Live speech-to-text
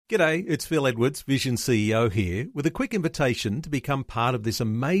G'day, it's Phil Edwards, Vision CEO here, with a quick invitation to become part of this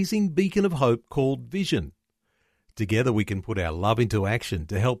amazing beacon of hope called Vision. Together we can put our love into action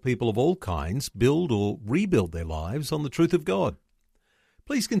to help people of all kinds build or rebuild their lives on the truth of God.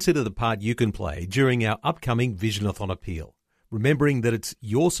 Please consider the part you can play during our upcoming Visionathon appeal, remembering that it's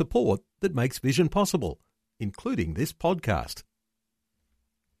your support that makes Vision possible, including this podcast.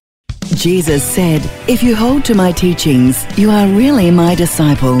 Jesus said, "If you hold to my teachings, you are really my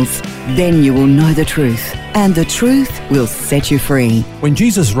disciples. Then you will know the truth, and the truth will set you free." When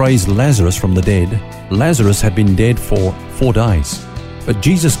Jesus raised Lazarus from the dead, Lazarus had been dead for 4 days. But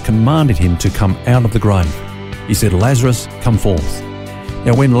Jesus commanded him to come out of the grave. He said, "Lazarus, come forth."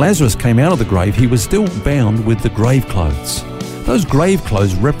 Now when Lazarus came out of the grave, he was still bound with the grave clothes. Those grave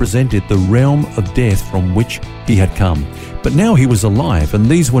clothes represented the realm of death from which he had come. But now he was alive, and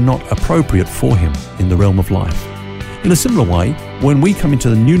these were not appropriate for him in the realm of life. In a similar way, when we come into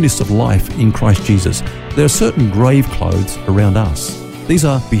the newness of life in Christ Jesus, there are certain grave clothes around us. These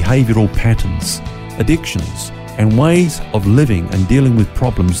are behavioral patterns, addictions, and ways of living and dealing with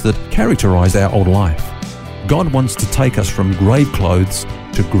problems that characterize our old life. God wants to take us from grave clothes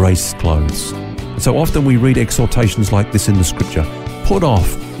to grace clothes. And so often we read exhortations like this in the scripture: put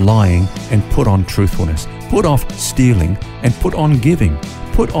off lying and put on truthfulness. Put off stealing and put on giving.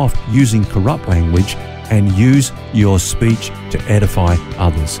 Put off using corrupt language and use your speech to edify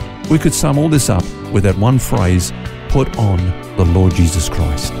others. We could sum all this up with that one phrase: put on the Lord Jesus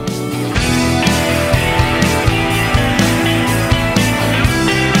Christ.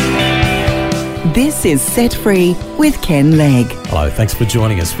 This is Set Free with Ken Legg. Hello, thanks for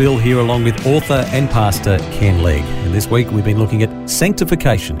joining us. Phil here along with author and pastor Ken Legg. And this week we've been looking at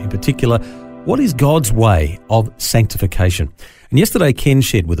sanctification, in particular, what is God's way of sanctification? And yesterday Ken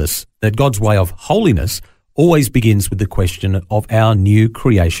shared with us that God's way of holiness always begins with the question of our new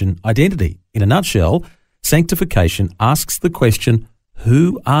creation identity. In a nutshell, sanctification asks the question,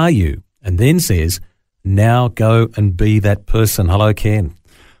 who are you? And then says, now go and be that person. Hello, Ken.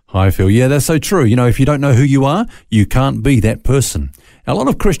 Hi, Phil. Yeah, that's so true. You know, if you don't know who you are, you can't be that person. A lot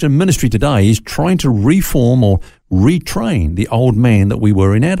of Christian ministry today is trying to reform or retrain the old man that we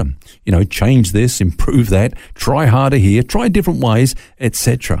were in Adam. You know, change this, improve that, try harder here, try different ways,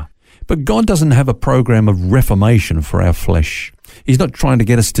 etc. But God doesn't have a program of reformation for our flesh. He's not trying to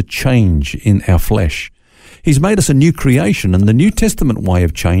get us to change in our flesh. He's made us a new creation, and the New Testament way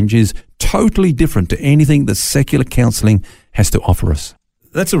of change is totally different to anything that secular counselling has to offer us.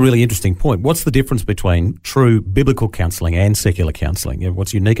 That's a really interesting point. What's the difference between true biblical counselling and secular counselling?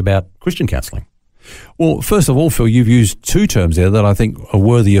 What's unique about Christian counselling? Well, first of all, Phil, you've used two terms there that I think are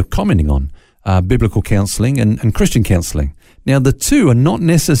worthy of commenting on, biblical counselling and Christian counselling. Now, the two are not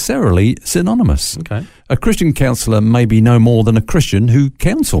necessarily synonymous. Okay. A Christian counsellor may be no more than a Christian who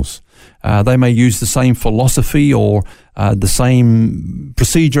counsels. They may use the same philosophy or the same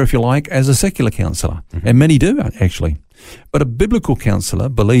procedure, if you like, as a secular counsellor. Mm-hmm. And many do, actually. But a biblical counsellor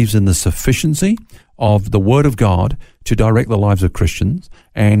believes in the sufficiency of the Word of God to direct the lives of Christians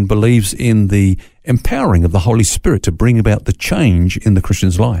and believes in the empowering of the Holy Spirit to bring about the change in the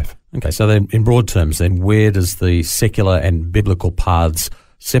Christian's life. Okay, so then in broad terms then, where does the secular and biblical paths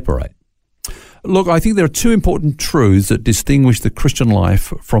separate? Look, I think there are two important truths that distinguish the Christian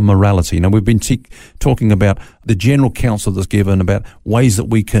life from morality. Now, we've been talking about the general counsel that's given about ways that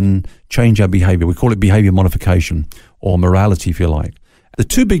we can change our behaviour. We call it behaviour modification or morality, if you like. The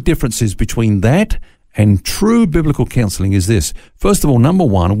two big differences between that and true biblical counselling is this. First of all, number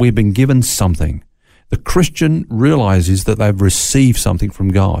one, we've been given something. The Christian realises that they've received something from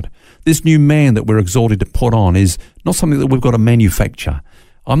God. This new man that we're exhorted to put on is not something that we've got to manufacture.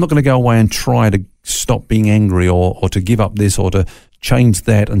 I'm not going to go away and try to stop being angry or to give up this or to change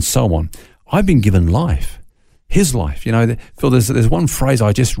that and so on. I've been given life, his life. You know, Phil, there's one phrase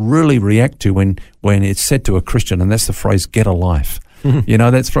I just really react to when it's said to a Christian, and that's the phrase, get a life. You know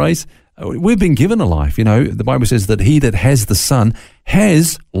that phrase? We've been given a life. You know, the Bible says that he that has the Son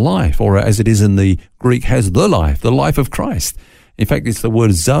has life, or as it is in the Greek, has the life of Christ. In fact, it's the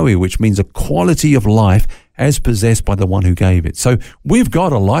word Zoe, which means a quality of life as possessed by the one who gave it. So we've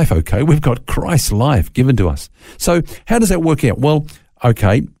got a life, okay? We've got Christ's life given to us. So how does that work out? Well,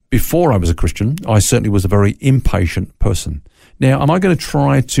 okay, before I was a Christian, I certainly was a very impatient person. Now, am I going to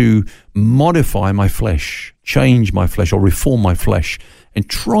try to modify my flesh, change my flesh, or reform my flesh and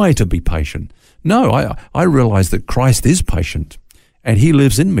try to be patient? No, I realize that Christ is patient and he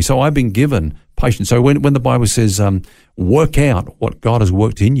lives in me. So I've been given patience. So when the Bible says, work out what God has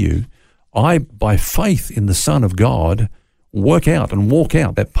worked in you, I, by faith in the Son of God, work out and walk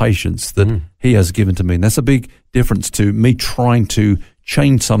out that patience that he has given to me. And that's a big difference to me trying to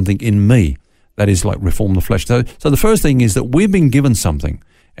change something in me. That is like reform the flesh. So the first thing is that we've been given something,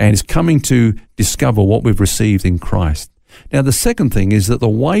 and it's coming to discover what we've received in Christ. Now, the second thing is that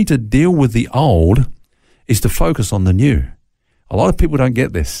the way to deal with the old is to focus on the new. A lot of people don't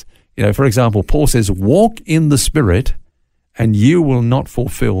get this. For example, Paul says, walk in the Spirit and you will not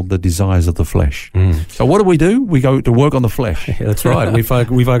fulfill the desires of the flesh. So what do? We go to work on the flesh. Yeah, that's right. we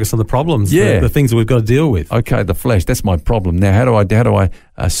focus on the problems, the things that we've got to deal with. Okay, the flesh, that's my problem. Now, how do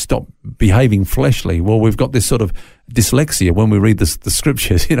I stop behaving fleshly? Well, we've got this sort of dyslexia when we read the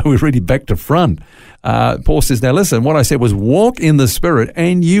scriptures. We read it back to front. Paul says, now listen, what I said was walk in the Spirit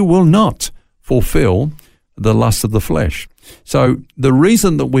and you will not fulfill the lust of the flesh. So the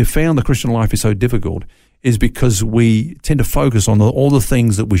reason that we've found the Christian life is so difficult is because we tend to focus on all the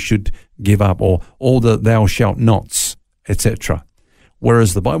things that we should give up, or all the thou shalt nots, etc.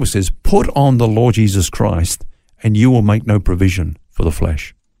 Whereas the Bible says, put on the Lord Jesus Christ and you will make no provision for the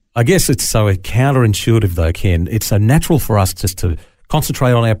flesh. I guess it's so counterintuitive though, Ken. It's so natural for us just to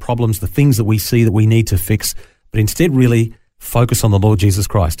concentrate on our problems, the things that we see that we need to fix, but instead really focus on the Lord Jesus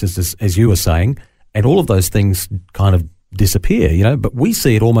Christ, as you were saying, and all of those things kind of disappear, but we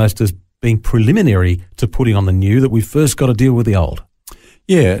see it almost as being preliminary to putting on the new, that we've first got to deal with the old.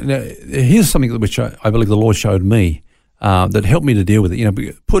 Yeah. Now, here's something which I believe the Lord showed me that helped me to deal with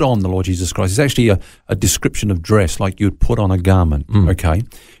it. Put on the Lord Jesus Christ. It's actually a description of dress, like you'd put on a garment, okay?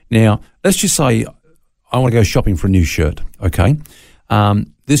 Now, let's just say I want to go shopping for a new shirt, okay?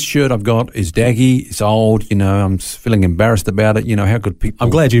 This shirt I've got is daggy, it's old, I'm feeling embarrassed about it. How could people... I'm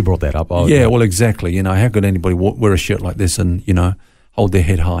glad you brought that up. Yeah, well, exactly. How could anybody wear a shirt like this and, hold their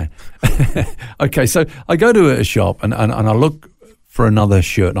head high? Okay, so I go to a shop and I look for another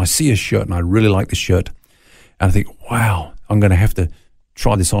shirt, and I see a shirt and I really like the shirt. And I think, wow, I'm going to have to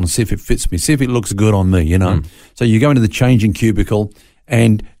try this on and see if it fits me, see if it looks good on me, So you go into the changing cubicle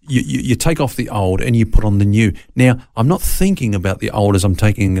and you take off the old and you put on the new. Now, I'm not thinking about the old as I'm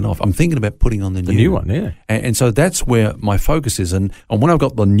taking it off. I'm thinking about putting on the new one, yeah. And so that's where my focus is. And when I've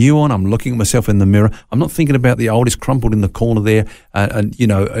got the new on, I'm looking at myself in the mirror. I'm not thinking about the old. It's crumpled in the corner there.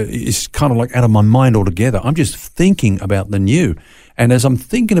 It's kind of like out of my mind altogether. I'm just thinking about the new. And as I'm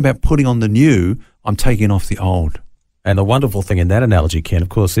thinking about putting on the new, I'm taking off the old. And the wonderful thing in that analogy, Ken, of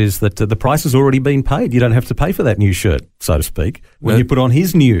course, is that the price has already been paid. You don't have to pay for that new shirt, so to speak, when you put on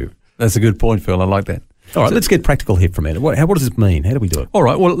his new. That's a good point, Phil. I like that. All right, let's get practical here for a minute. What does this mean? How do we do it? All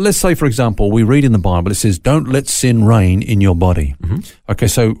right, well, let's say, for example, we read in the Bible, it says, don't let sin reign in your body. Okay,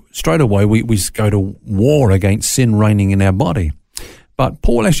 so straight away we go to war against sin reigning in our body. But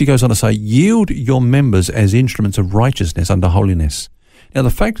Paul actually goes on to say, yield your members as instruments of righteousness unto holiness. Now,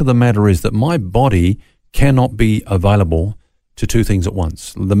 the fact of the matter is that my body cannot be available to two things at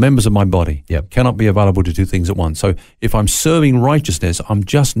once. The members of my body cannot be available to two things at once. So if I'm serving righteousness, I'm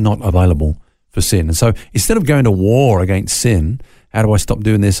just not available for sin. And so instead of going to war against sin, how do I stop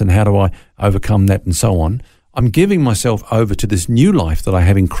doing this and how do I overcome that and so on, I'm giving myself over to this new life that I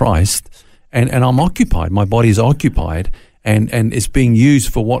have in Christ, and I'm occupied. My body is occupied, and it's being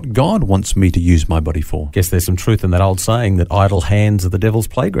used for what God wants me to use my body for. Guess there's some truth in that old saying that idle hands are the devil's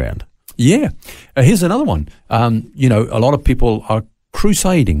playground. Yeah. Here's another one. A lot of people are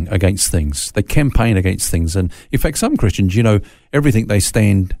crusading against things. They campaign against things. And in fact, some Christians, everything they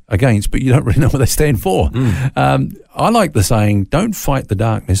stand against, but you don't really know what they stand for. I like the saying, don't fight the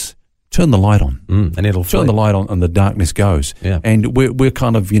darkness, turn the light on. And it'll turn the light on and the darkness goes. Yeah. And we're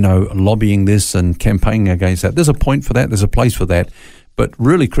kind of, lobbying this and campaigning against that. There's a point for that. There's a place for that. But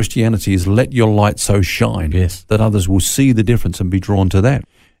really, Christianity is let your light so shine that others will see the difference and be drawn to that.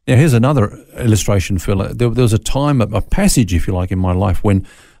 Now, here's another illustration, Phil. There was a time, a passage, if you like, in my life when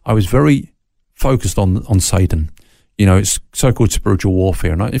I was very focused on Satan. It's so-called spiritual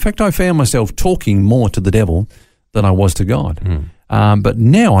warfare. And in fact, I found myself talking more to the devil than I was to God. But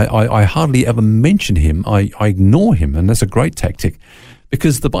now I hardly ever mention him. I ignore him, and that's a great tactic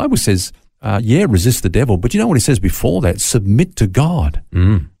because the Bible says, resist the devil. But you know what it says before that? Submit to God.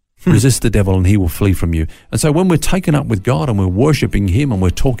 Resist the devil and he will flee from you. And so when we're taken up with God and we're worshiping him and we're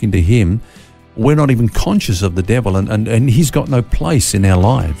talking to him, we're not even conscious of the devil and he's got no place in our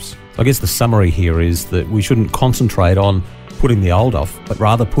lives. I guess the summary here is that we shouldn't concentrate on putting the old off, but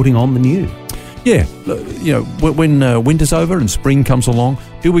rather putting on the new. Yeah, when winter's over and spring comes along,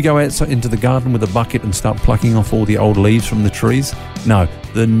 do we go out into the garden with a bucket and start plucking off all the old leaves from the trees? No,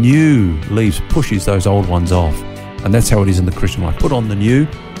 the new leaves pushes those old ones off. And that's how it is in the Christian life. Put on the new,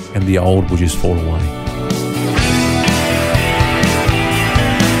 and the old will just fall away.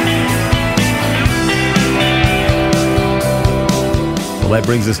 Well, that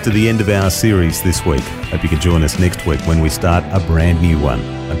brings us to the end of our series this week. Hope you can join us next week when we start a brand new one.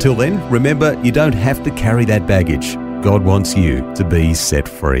 Until then, remember, you don't have to carry that baggage. God wants you to be set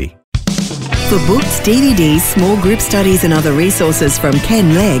free. For books, DVDs, small group studies and other resources from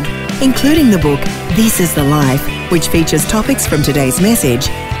Ken Legg, including the book This is the Life, which features topics from today's message,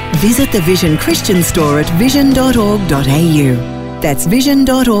 visit the Vision Christian store at vision.org.au. That's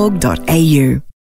vision.org.au.